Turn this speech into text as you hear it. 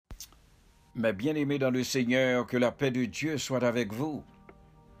Mes bien-aimés dans le Seigneur, que la paix de Dieu soit avec vous.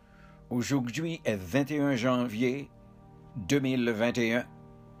 Aujourd'hui est 21 janvier 2021.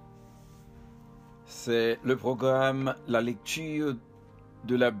 C'est le programme, la lecture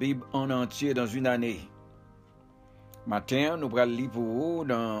de la Bible en entier dans une année. Matin, nous allons lire pour vous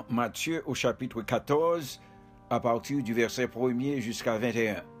dans Matthieu au chapitre 14, à partir du verset 1er jusqu'à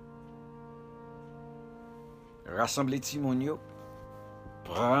 21. Rassemblez Timonio,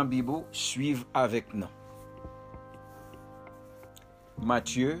 prends Bible, suivez avec nous.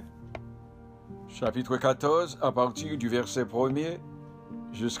 Matthieu, chapitre 14, à partir du verset 1er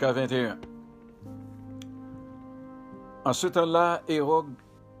jusqu'à 21. En ce temps-là, Hérode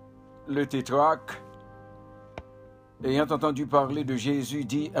le tétrarque, ayant entendu parler de Jésus,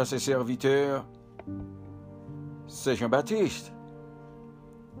 dit à ses serviteurs, « C'est Jean-Baptiste.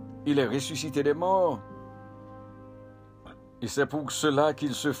 Il est ressuscité des morts. Et c'est pour cela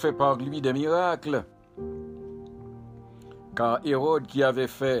qu'il se fait par lui des miracles. » Car Hérode, qui avait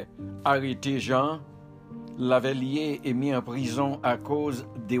fait arrêter Jean, l'avait lié et mis en prison à cause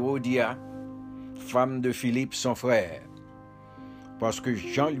d'Hérodia, femme de Philippe, son frère. Parce que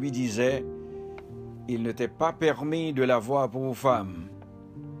Jean lui disait, il n'était pas permis de la voir pour femme.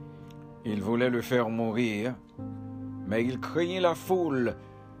 Il voulait le faire mourir, mais il craignait la foule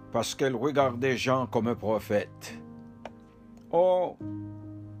parce qu'elle regardait Jean comme un prophète. Or,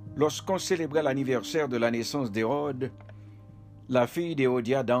 lorsqu'on célébrait l'anniversaire de la naissance d'Hérode, la fille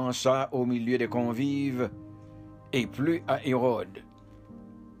d'Hérodia dansa au milieu des convives et plut à Hérode,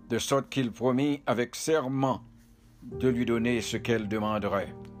 de sorte qu'il promit avec serment de lui donner ce qu'elle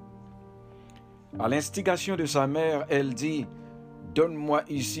demanderait. À l'instigation de sa mère, elle dit, « Donne-moi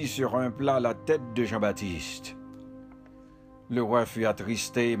ici sur un plat la tête de Jean-Baptiste. » Le roi fut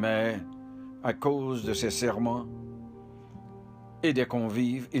attristé, mais à cause de ses serments et des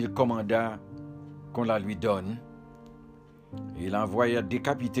convives, il commanda qu'on la lui donne. Il envoya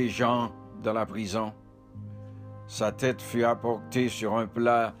décapiter Jean dans la prison. Sa tête fut apportée sur un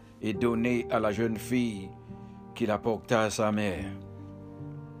plat et donnée à la jeune fille qui la porta à sa mère.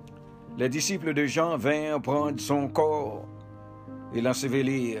 Les disciples de Jean vinrent prendre son corps et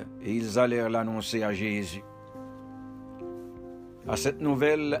l'ensevelir, et ils allèrent l'annoncer à Jésus. À cette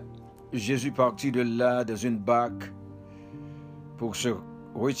nouvelle, Jésus partit de là dans une barque pour se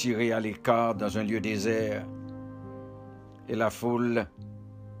retirer à l'écart dans un lieu désert, et la foule,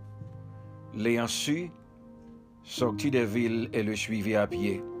 l'ayant su, sortit des villes et le suivit à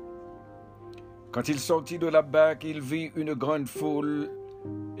pied. Quand il sortit de la barque, il vit une grande foule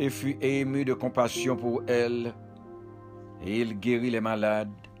et fut ému de compassion pour elle, et il guérit les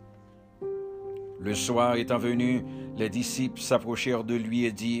malades. Le soir étant venu, les disciples s'approchèrent de lui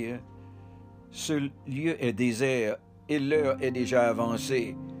et dirent, « Ce lieu est désert, et l'heure est déjà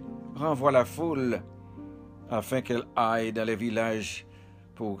avancée. Renvoie la foule, afin qu'elle aille dans les villages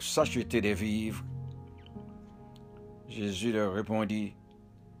pour s'acheter des vivres. » Jésus leur répondit,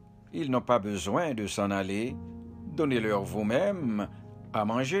 « Ils n'ont pas besoin de s'en aller, donnez-leur vous-même à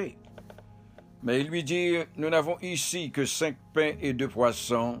manger. » Mais ils lui dirent, « Nous n'avons ici que 5 pains et 2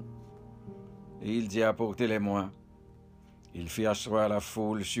 poissons. » Et il dit, « Apportez-les-moi. » Il fit asseoir la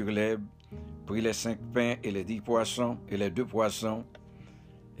foule sur l'herbe, prit les 5 pains et les 10 poissons et les 2 poissons,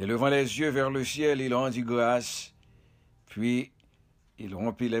 et levant les yeux vers le ciel, il rendit grâce, puis il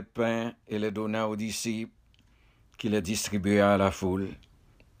rompit les pains et les donna aux disciples, qui les distribua à la foule.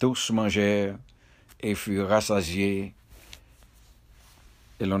 Tous mangèrent et furent rassasiés,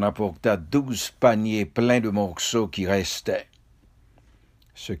 et l'on apporta 12 paniers pleins de morceaux qui restaient.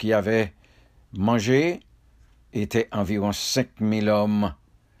 Ceux qui avaient mangé étaient environ 5000 hommes,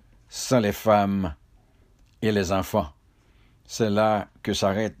 sans les femmes et les enfants. C'est là que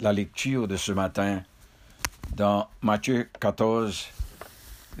s'arrête la lecture de ce matin dans Matthieu 14,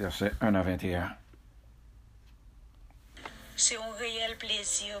 versets 1 à 21. C'est un réel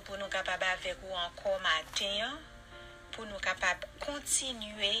plaisir pour nous capables avec vous encore matin, pour nous capables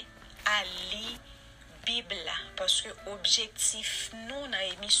continuer à lire Bible, parce que objectif nous dans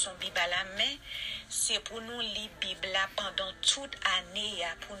l'émission Bible mais c'est pour nous lire Bible pendant toute année,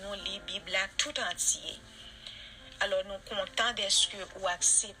 pour nous lire Bible tout entier. Alors nous comptons d'est-ce que vous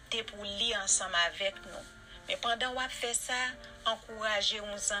acceptez pour lire ensemble avec nous. Mais pendant qu'on fait ça, encouragez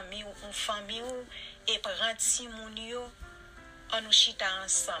nos amis ou une famille et prendre Timonio, on nous chita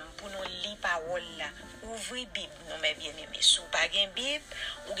ensemble pour nous lire parole là. Ouvrez Bible nous mes bien-aimés. Si vous pas une Bible,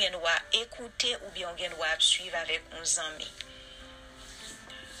 ou bien doit écouter ou bien on doit suivre avec nos amis.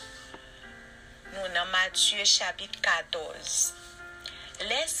 Nous dans Matthieu chapitre 14.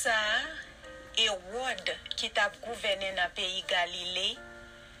 Laisse ça Hérode qui t'a gouverné dans le pays Galilée,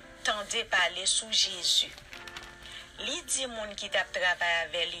 tendait parler sous Jésus. Li dit moun qui t'a travaillé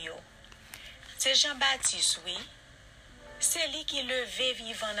avec lui. C'est Jean-Baptiste, oui. C'est lui qui levé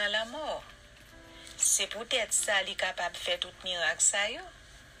vivant dans la mort. C'est peut-être ça qui est capable de faire tout miracle ça yo.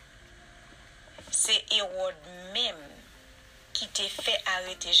 C'est Hérode même qui t'a fait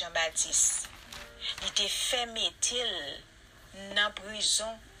arrêter Jean-Baptiste. Il t'a fait mettre dans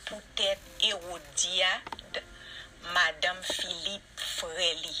prison pour être Hérodiade, Madame Philippe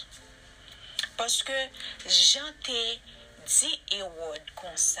Frély. Parce que Jean t'a dit Hérode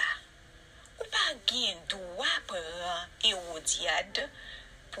comme ça. Ou pas gen droit prendre Hérodiade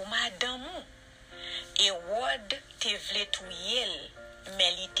pour madame. Hérode te vle touyer,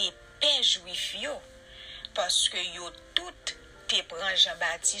 mais il te paix juif yo, parce que yo tout te prend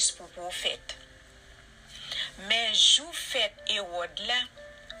Jean-Baptiste pour prophète. Mais jou fait Hérode là,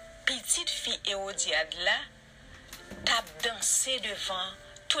 petite fille Hérodiade là, t'a dansé devant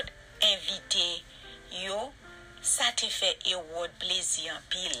tout invité yo, ça te fait Hérode plaisir en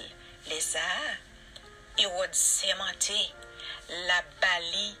pile. Les ça, Hérode sémenté, la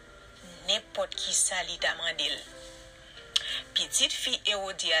bali, n'importe qui ça li t'a mandel. Petite fille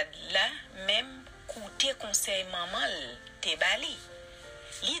Hérodiade là, même coûté conseil maman te bali.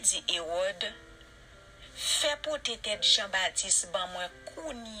 Li dit Hérode, fais porter tête Jean-Baptiste ban moi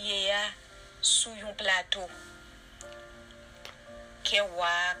kounye sous yon plateau. Ke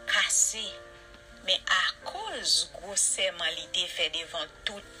wa cassé, mais à cause gros serment li te fait devant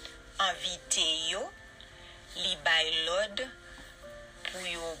tout invité yo, li bay l'ordre pour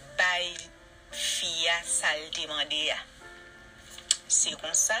yo bay fia sal demande ya. C'est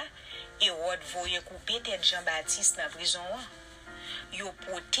comme ça, Hérode voye couper tête Jean-Baptiste dans prison. Yo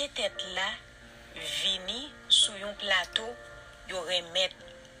pote tête là, vini sous yon plateau, yo remet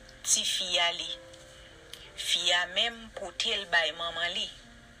ti fia li. Fia même pote l bay maman li.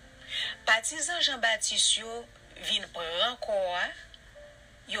 Partisan Jean-Baptiste yo vin pran quoi,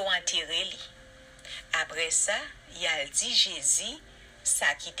 yo enterré li. Après ça, il a dit Jésus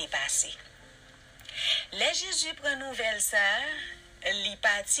ça qui t'est passé. Les Jésus prend nouvelle ça, li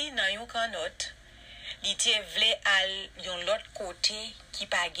parti dans yon kanot, li te vle al yon l'autre côté qui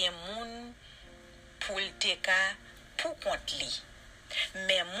pa gen moun pour te ka pour compte li.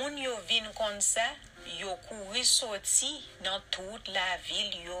 Mais moun yo vin comme ça, yo couri sorti dans toute la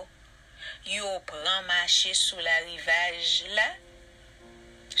ville yo. Yo prend marcher sous la rivage là,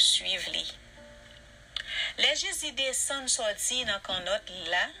 suivre li. Les Jésus descend sorti dans kanot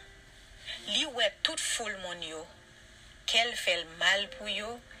là, li ouais toute foule moun yo. Qu'elle fait le mal pour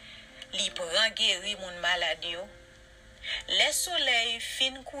yo, li prend guéri moun malade yo. Les soleil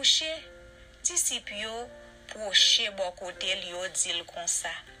fin coucher, disciple yo proche bon côté li yo dit comme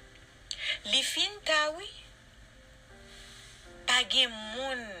ça. Li fin ta oui, pa gen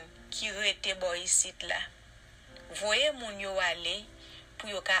moun qui rete bo ici là. Voyez moun yo aller pour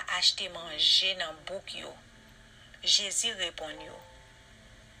yo ka acheter manger dans bouk yo. Jésus répond yo.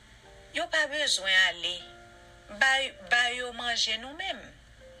 Yo pas besoin aller. Ba yo manger nous-mêmes.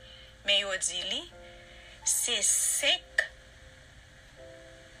 Mais yo dit li, c'est 5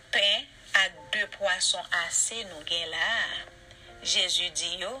 pains à 2 poissons assez nous gen là. Jésus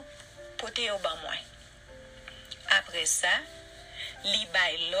dit yo, pote yo ban moi. Après ça, li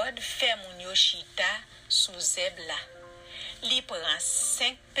bay l'ordre fait moun yo chita sous zeb là. Li prend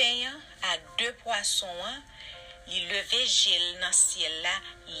 5 pains à 2 poissons, li levé gel dans ciel là,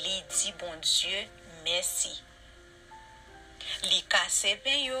 li dit bon Dieu, merci. Li casse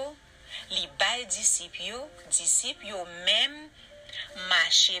pain yo, li bay disciple yo même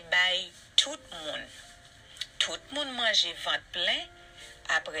marché bay tout monde. Tout monde mange ventre plein.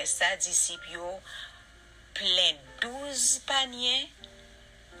 Après ça, disciple yo plein 12 paniers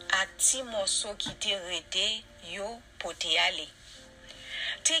à ti morceau qui te rete yo pour te aller.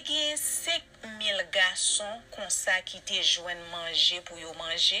 Te gen 5000 garçons comme ça qui te joignent manger pour yo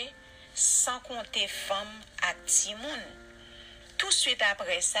manger, sans compter femmes à ti moun. Tout de suite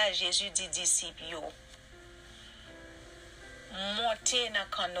après ça, Jésus dit disciples yo, montez dans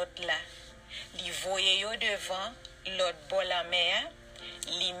kanot là, li voye yo devant l'autre bord la mer,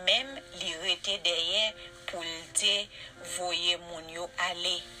 li même li rete derrière pour te voye moun yo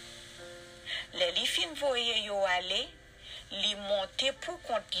aller. Li fin voye yo aller, li monte pour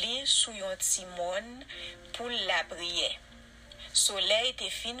compte li sous yon timon pour la prière. Soleil te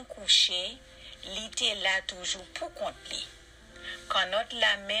fin couché, li te là toujours pour compte li. Quand notre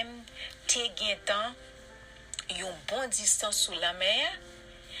la même te gen temps yon bon distance sous la mer,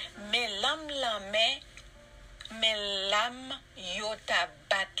 mais l'âme yo ta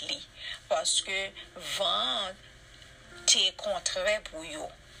bat li parce que vent te contraire pour yo.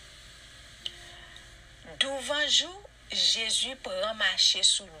 Devant jour, Jésus prend marcher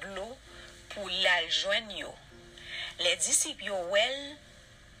sous l'eau pour la joindre yo. Les disciples yo wel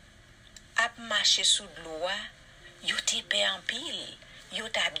ap marcher sous l'eau, yo te pe en pile, yo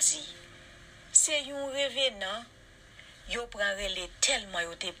tap dit. C'est yon revenant, yo prend relé tellement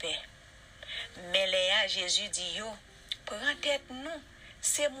yo te pe. Mais là, Jésus dit yo, prends tête nous,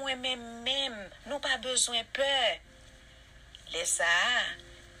 c'est moi-même, nous pas besoin peur. Les ça,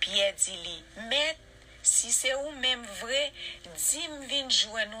 Pierre dit li, maître, si c'est ou même vrai, dis-moi vin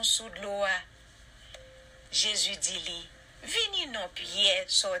jouer nous sous de l'eau. Jésus dit li, vini non Pierre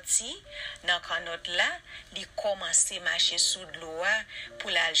sorti, dans canot là, li commence marcher sous de l'eau pour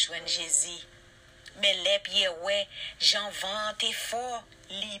la joindre Jésus. Mais les Pierre ouais, j'en vante fort,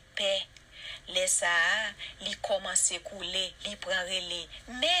 li paix. Les ça, li commence couler, li prend relais.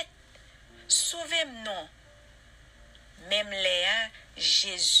 Mais sauvez-moi non. Même Léa,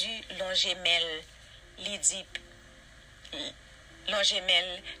 Jésus l'ongemel, li dit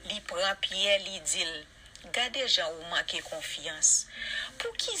l'ongemel, li prend Pierre, li dit gardez gens ou manquer confiance.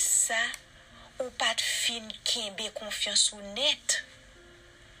 Pour qui ça ou pas de fin kembe confiance ou net?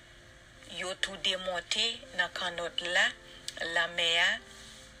 Yo tout démonté dans canot là, la mer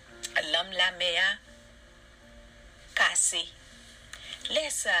l'homme la mer cassé.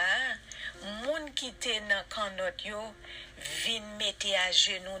 Laisse ça, moun qui te dans canot yo vin mette à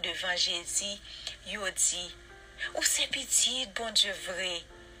genoux devant Jésus, yo dit, ou c'est petit, bon Dieu vrai.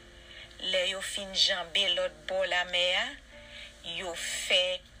 Le yo fin jambe l'autre bord la mer, yo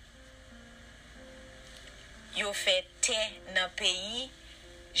fait te dans pays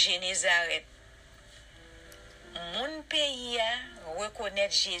Génézaret. Mon pays a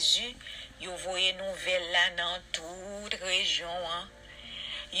reconnaître Jésus, yo voye nouvelle là dans toute région.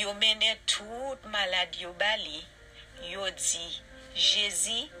 Yo mène toute malade yo bali. Yo dit,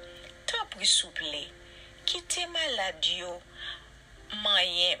 Jésus, t'en prie souple, quitte malade yo,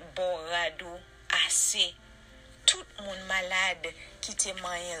 moyen borado assez. Tout monde malade, quitte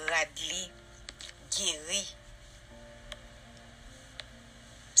moyen radli, guéri.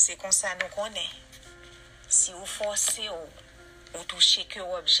 C'est comme ça nous connaît. Si vous forcez ou touchez que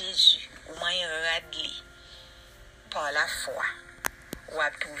Jésus, ou moyen radli, par la foi, ou à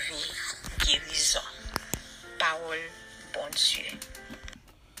trouver guérison. Parole, bon Dieu.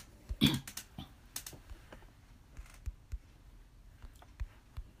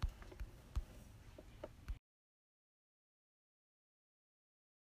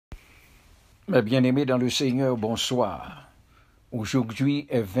 Mes bien-aimés dans le Seigneur, bonsoir. Aujourd'hui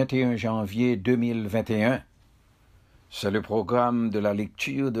est 21 janvier 2021. C'est le programme de la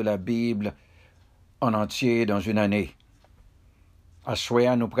lecture de la Bible en entier dans une année. À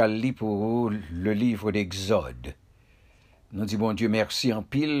soir, nous prenons lire pour vous le livre d'Exode. Nous disons, bon Dieu, merci en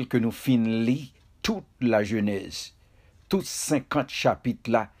pile que nous finissons toute la Genèse. Tous 50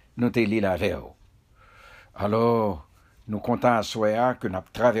 chapitres là, nous te lisons la veille. Alors, nous comptons à soir que nous avons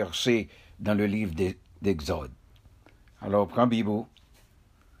traversé dans le livre d'Exode. Alors, prends Bible,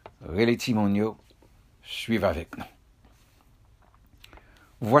 relais Timonio, suivez avec nous.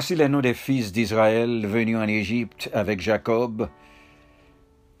 Voici les noms des fils d'Israël venus en Égypte avec Jacob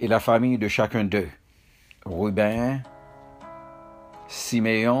et la famille de chacun d'eux. Ruben,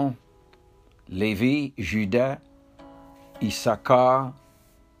 Siméon, Lévi, Juda, Issachar,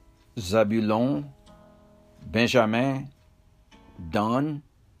 Zabulon, Benjamin, Dan,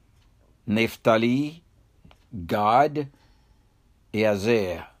 Nephtali, Gad et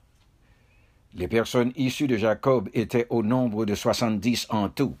Azer. Les personnes issues de Jacob étaient au nombre de 70 en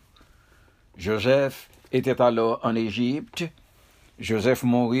tout. Joseph était alors en Égypte. Joseph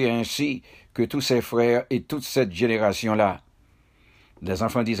mourut ainsi que tous ses frères et toute cette génération-là. Les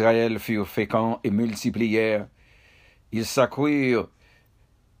enfants d'Israël furent féconds et multiplièrent. Ils s'accrurent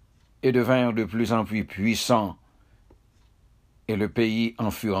et devinrent de plus en plus puissants, et le pays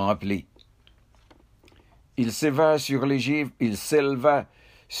en fut rempli. Il s'éleva sur l'Égypte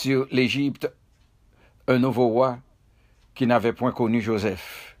un nouveau roi qui n'avait point connu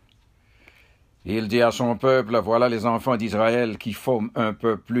Joseph. Il dit à son peuple, voilà les enfants d'Israël qui forment un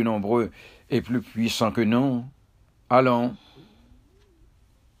peuple plus nombreux et plus puissant que nous. Allons,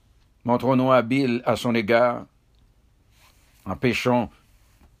 montrons-nous habiles à son égard, empêchons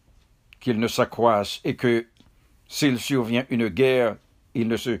qu'il ne s'accroisse et que, s'il survient une guerre, il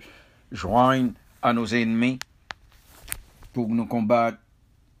ne se joigne à nos ennemis pour nous combattre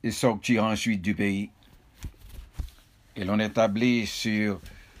et sortir ensuite du pays. Et l'on établit sur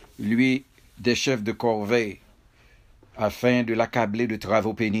lui des chefs de corvée afin de l'accabler de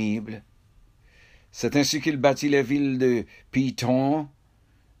travaux pénibles. C'est ainsi qu'il bâtit les villes de Python,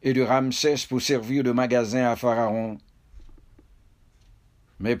 et de Ramsès pour servir de magasin à Pharaon.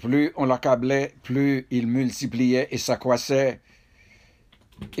 Mais plus on l'accablait, plus il multipliait et s'accroissait,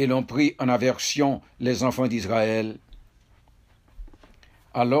 et l'on prit en aversion les enfants d'Israël.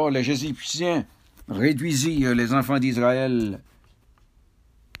 Alors les Égyptiens réduisirent les enfants d'Israël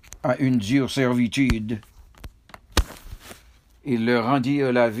à une dure servitude. Ils leur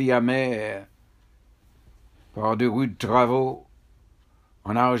rendirent la vie amère par de rudes travaux,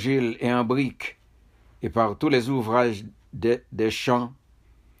 en argile et en briques, et par tous les ouvrages des champs,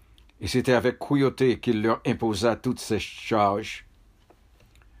 et c'était avec cruauté qu'il leur imposa toutes ces charges.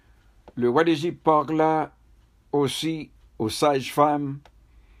 Le roi d'Égypte parla aussi aux sages-femmes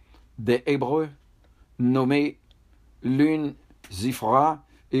des Hébreux, nommées l'une Zifra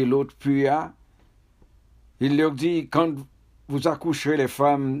et l'autre Pua. Il leur dit, quand vous accoucherez les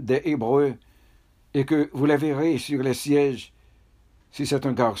femmes des Hébreux, et que vous les verrez sur les sièges, si c'est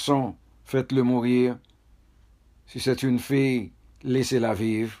un garçon, faites-le mourir. Si c'est une fille, laissez-la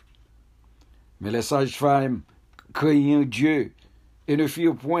vivre. Mais les sages-femmes craignirent Dieu et ne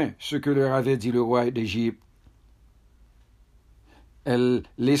firent point ce que leur avait dit le roi d'Égypte. Elles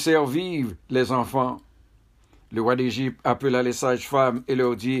laissèrent vivre les enfants. Le roi d'Égypte appela les sages-femmes et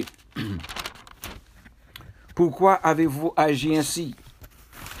leur dit, « Pourquoi avez-vous agi ainsi?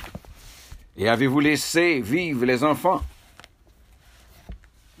 Et avez-vous laissé vivre les enfants? »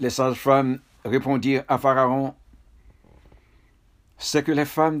 Les sages-femmes répondirent à Pharaon, « C'est que les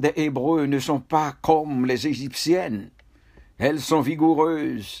femmes des Hébreux ne sont pas comme les Égyptiennes. Elles sont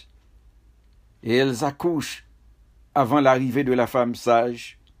vigoureuses et elles accouchent avant l'arrivée de la femme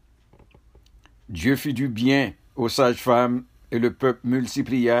sage. » Dieu fit du bien aux sages-femmes et le peuple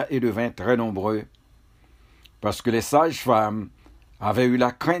multiplia et devint très nombreux. Parce que les sages-femmes avaient eu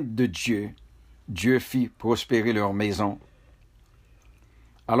la crainte de Dieu, Dieu fit prospérer leur maison.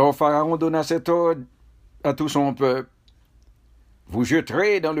 Alors Pharaon donna cet ordre à tout son peuple. Vous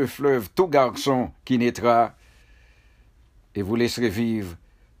jeterez dans le fleuve tout garçon qui naîtra, et vous laisserez vivre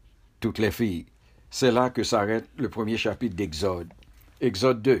toutes les filles. C'est là que s'arrête le premier chapitre d'Exode.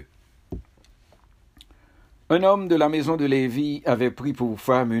 Exode 2. Un homme de la maison de Lévi avait pris pour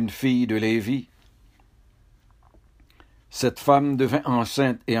femme une fille de Lévi. Cette femme devint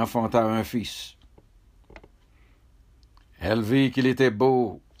enceinte et enfanta un fils. Elle vit qu'il était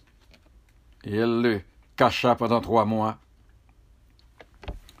beau, et elle le cacha pendant 3 mois.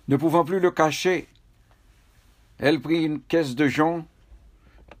 Ne pouvant plus le cacher, elle prit une caisse de jonc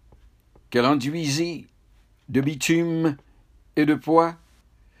qu'elle enduisit de bitume et de pois.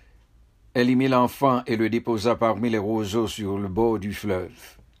 Elle y mit l'enfant et le déposa parmi les roseaux sur le bord du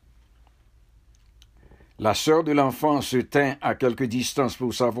fleuve. La sœur de l'enfant se tint à quelque distance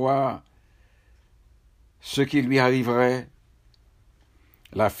pour savoir ce qui lui arriverait.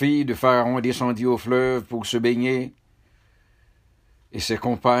 La fille de Pharaon descendit au fleuve pour se baigner, et ses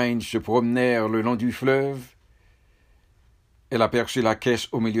compagnes se promenèrent le long du fleuve. Elle aperçut la caisse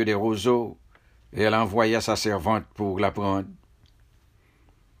au milieu des roseaux, et elle envoya sa servante pour la prendre.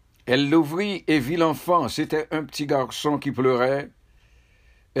 Elle l'ouvrit et vit l'enfant. C'était un petit garçon qui pleurait.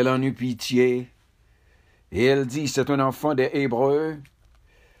 Elle en eut pitié, et elle dit, « C'est un enfant des Hébreux. »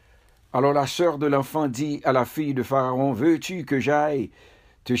 Alors la sœur de l'enfant dit à la fille de Pharaon, « Veux-tu que j'aille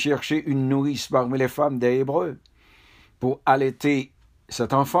te chercher une nourrice parmi les femmes des Hébreux pour allaiter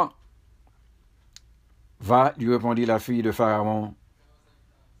cet enfant? » « Va, lui répondit la fille de Pharaon.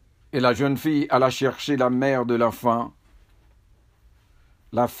 Et la jeune fille alla chercher la mère de l'enfant.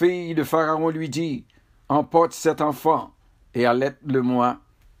 La fille de Pharaon lui dit, « Emporte cet enfant et allaite-le-moi.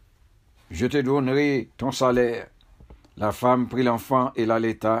 Je te donnerai ton salaire. » La femme prit l'enfant et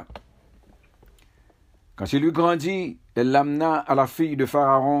l'allaita. Quand il eut grandi, elle l'amena à la fille de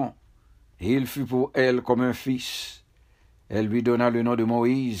Pharaon, et il fut pour elle comme un fils. Elle lui donna le nom de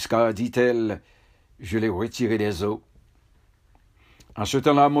Moïse, car, dit-elle, je l'ai retiré des eaux. En ce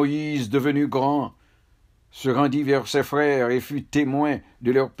temps-là, Moïse, devenu grand, se rendit vers ses frères et fut témoin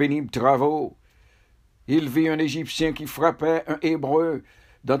de leurs pénibles travaux. Il vit un Égyptien qui frappait un Hébreu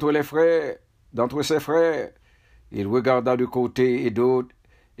d'entre ses frères. Il regarda de côté et d'autre,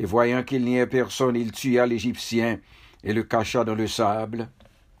 et voyant qu'il n'y ait personne, il tua l'Égyptien et le cacha dans le sable.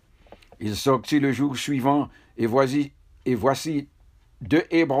 Il sortit le jour suivant, et voici 2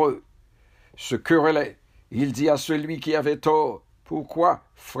 Hébreux se querellaient. Il dit à celui qui avait tort, « Pourquoi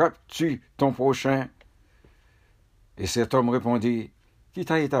frappes-tu ton prochain ?» Et cet homme répondit, « Qui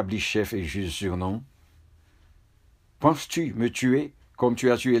t'a établi chef et juge sur nous? Penses-tu me tuer comme tu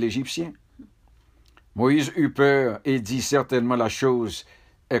as tué l'Égyptien? » Moïse eut peur et dit, « Certainement la chose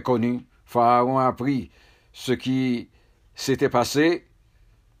est connue. Pharaon a appris ce qui s'était passé,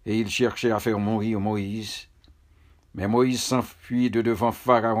 et ils cherchaient à faire mourir Moïse. Mais Moïse s'enfuit de devant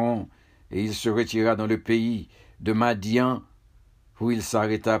Pharaon, et il se retira dans le pays de Madian, où il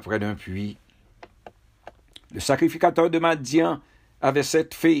s'arrêta près d'un puits. Le sacrificateur de Madian avait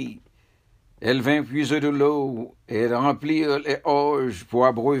 7 filles. Elles vinrent puiser de l'eau, et elles remplirent les auges pour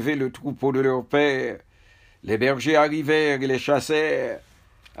abreuver le troupeau de leur père. Les bergers arrivèrent et les chassèrent.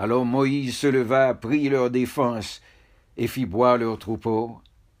 Alors Moïse se leva, prit leur défense, et fit boire leur troupeau.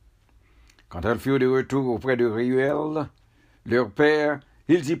 Quand elles furent de retour auprès de Réuel, leur père,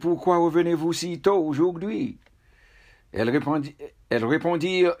 il dit « Pourquoi revenez-vous si tôt aujourd'hui ?» Elles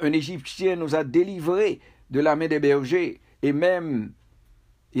répondirent « Un Égyptien nous a délivrés de la main des bergers, et même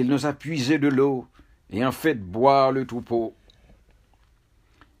il nous a puisé de l'eau, et en fait boire le troupeau. »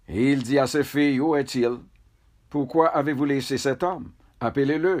 Et il dit à ses filles « Où est-il? Pourquoi avez-vous laissé cet homme?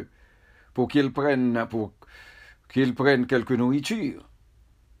 Appelez-le, pour qu'il prenne quelque nourriture. »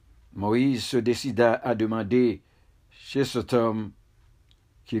 Moïse se décida à demander chez cet homme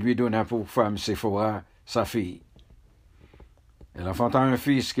qui lui donna pour femme Séphora, sa fille. Elle enfanta un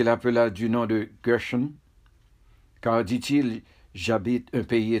fils qu'il appela du nom de Gershon, car, dit-il, j'habite un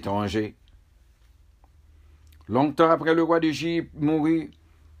pays étranger. Longtemps après le roi d'Égypte mourut,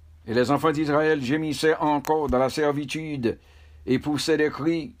 et les enfants d'Israël gémissaient encore dans la servitude et poussaient des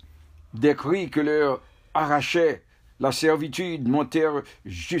cris que leur arrachaient la servitude, montèrent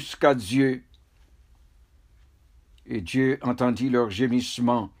jusqu'à Dieu. Et Dieu entendit leurs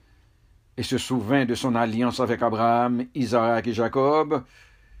gémissements et se souvint de son alliance avec Abraham, Isaac et Jacob.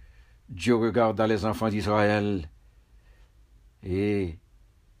 Dieu regarda les enfants d'Israël et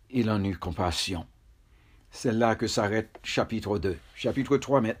il en eut compassion. C'est là que s'arrête chapitre 2. Chapitre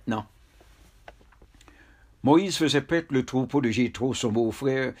 3 maintenant. Moïse faisait paître le troupeau de Jéthro, son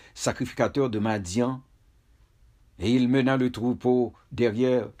beau-frère, sacrificateur de Madian, et il mena le troupeau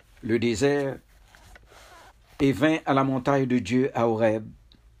derrière le désert et vint à la montagne de Dieu à Horeb.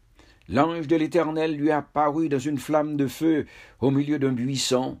 L'ange de l'Éternel lui apparut dans une flamme de feu au milieu d'un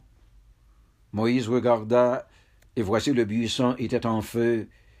buisson. Moïse regarda, et voici le buisson était en feu,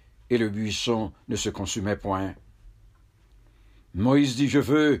 et le buisson ne se consumait point. Moïse dit, je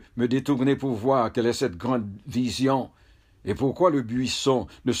veux me détourner pour voir quelle est cette grande vision, et pourquoi le buisson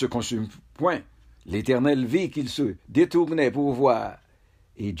ne se consume point. L'Éternel vit qu'il se détournait pour voir,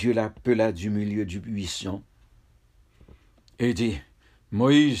 et Dieu l'appela du milieu du buisson, et dit,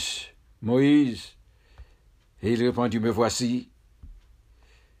 Moïse, Moïse. Et il répondit, me voici.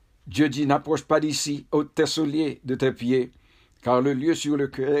 Dieu dit, n'approche pas d'ici, ôte tes souliers de tes pieds, car le lieu sur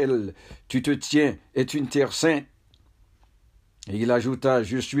lequel tu te tiens est une terre sainte. Et il ajouta,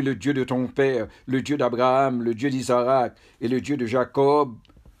 je suis le Dieu de ton père, le Dieu d'Abraham, le Dieu d'Isaac et le Dieu de Jacob.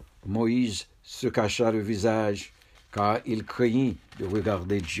 Moïse se cacha le visage, car il craignit de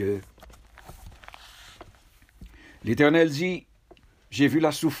regarder Dieu. L'Éternel dit, j'ai vu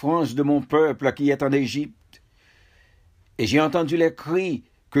la souffrance de mon peuple qui est en Égypte, et j'ai entendu les cris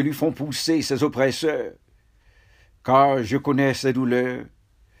que lui font pousser ses oppresseurs, car je connais ses douleurs.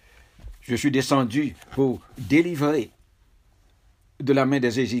 Je suis descendu pour délivrer de la main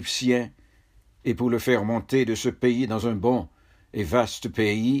des Égyptiens et pour le faire monter de ce pays dans un bon et vaste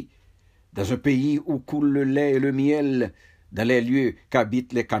pays, dans un pays où coule le lait et le miel, dans les lieux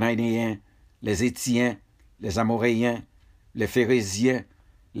qu'habitent les Cananéens, les Hétiens, les Amoréens, les Phérésiens,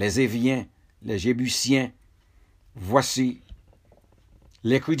 les Éviens, les Jébusiens. Voici,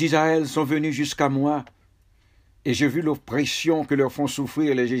 les cris d'Israël sont venus jusqu'à moi, et j'ai vu l'oppression que leur font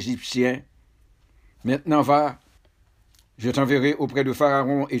souffrir les Égyptiens. Maintenant va, je t'enverrai auprès de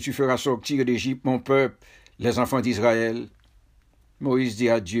Pharaon, et tu feras sortir d'Égypte mon peuple, les enfants d'Israël. Moïse dit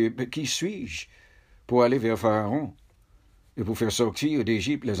à Dieu, mais qui suis-je pour aller vers Pharaon et pour faire sortir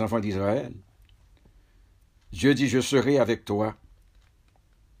d'Égypte les enfants d'Israël? Dieu dit, je serai avec toi.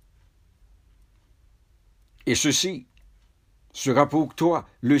 Et ceci sera pour toi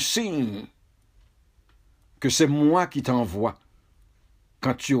le signe que c'est moi qui t'envoie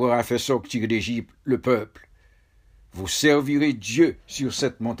quand tu auras fait sortir d'Égypte le peuple. Vous servirez Dieu sur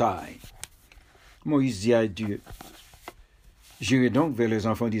cette montagne. Moïse dit à Dieu, j'irai donc vers les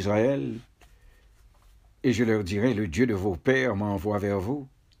enfants d'Israël et je leur dirai, le Dieu de vos pères m'envoie vers vous.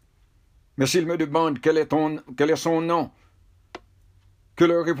 Mais s'ils me demandent quel est son nom, que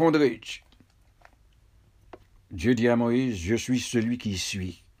leur répondrai-je? Dieu dit à Moïse, je suis celui qui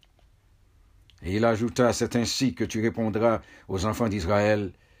suis. Et il ajouta, c'est ainsi que tu répondras aux enfants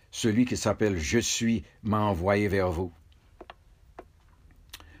d'Israël, celui qui s'appelle Je suis m'a envoyé vers vous.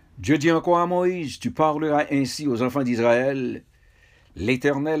 Dieu dit encore à Moïse, tu parleras ainsi aux enfants d'Israël,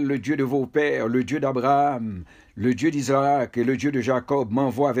 l'Éternel, le Dieu de vos pères, le Dieu d'Abraham, le Dieu d'Isaac et le Dieu de Jacob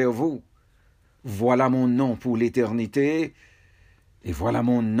m'envoie vers vous. Voilà mon nom pour l'éternité, et voilà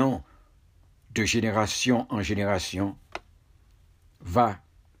mon nom de génération en génération. Va,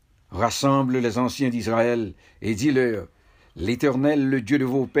 rassemble les anciens d'Israël, et dis-leur, l'Éternel, le Dieu de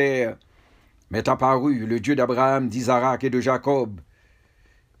vos pères, m'est apparu, le Dieu d'Abraham, d'Isaac et de Jacob.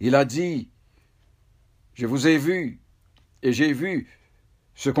 Il a dit, je vous ai vu, et j'ai vu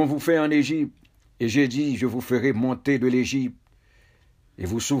ce qu'on vous fait en Égypte, et j'ai dit, je vous ferai monter de l'Égypte, et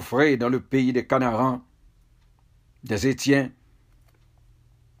vous souffrez dans le pays des Canarans, des Étiens,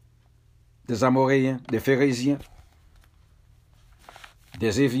 des Amoréens, des Phérésiens,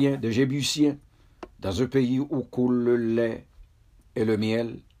 des Éviens, des Jébusiens, dans un pays où coule le lait et le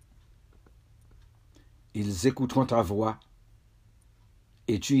miel. Ils écouteront ta voix,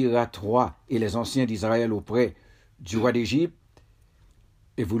 et tu iras, toi et les anciens d'Israël, auprès du roi d'Égypte,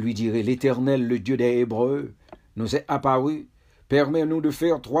 et vous lui direz, l'Éternel, le Dieu des Hébreux, nous est apparu, permets-nous de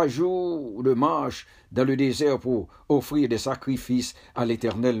faire 3 jours de marche dans le désert pour offrir des sacrifices à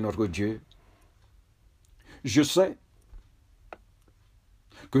l'Éternel notre Dieu. Je sais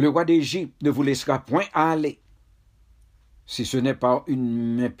que le roi d'Égypte ne vous laissera point aller, si ce n'est par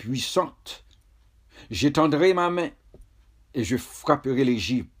une main puissante. J'étendrai ma main, et je frapperai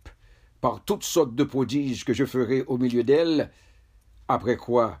l'Égypte par toutes sortes de prodiges que je ferai au milieu d'elle, après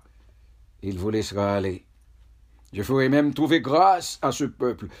quoi il vous laissera aller. Je ferai même trouver grâce à ce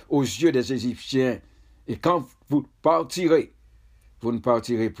peuple aux yeux des Égyptiens, et quand vous partirez, vous ne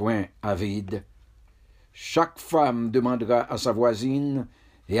partirez point à vide. Chaque femme demandera à sa voisine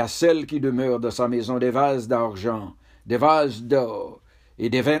et à celle qui demeure dans sa maison des vases d'argent, des vases d'or et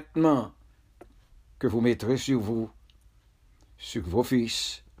des vêtements que vous mettrez sur vous, sur vos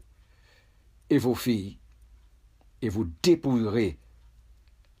fils et vos filles, et vous dépouillerez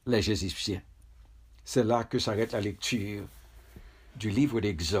les Égyptiens. C'est là que s'arrête la lecture du livre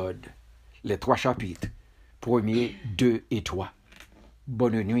d'Exode, les 3 chapitres, 1er, 2 et 3.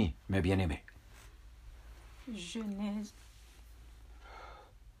 Bonne nuit, mes bien-aimés. Genèse,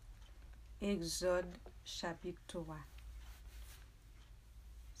 Exode, chapitre 3.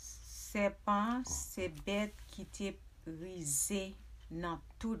 Serpent, c'est bête qui t'est brisé dans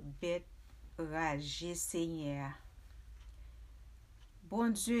toute bête ragée Seigneur. Bon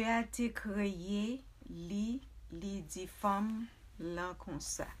Dieu a te créé, li dit femme lan comme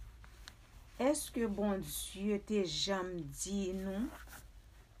ça. Est-ce que bon Dieu te jamais dit nous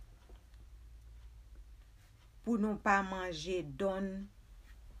pour nous pas manger donne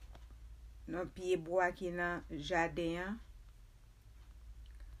dans pied bois qui dans jardin?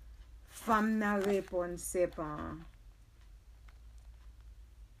 Femme n'a répond serpent.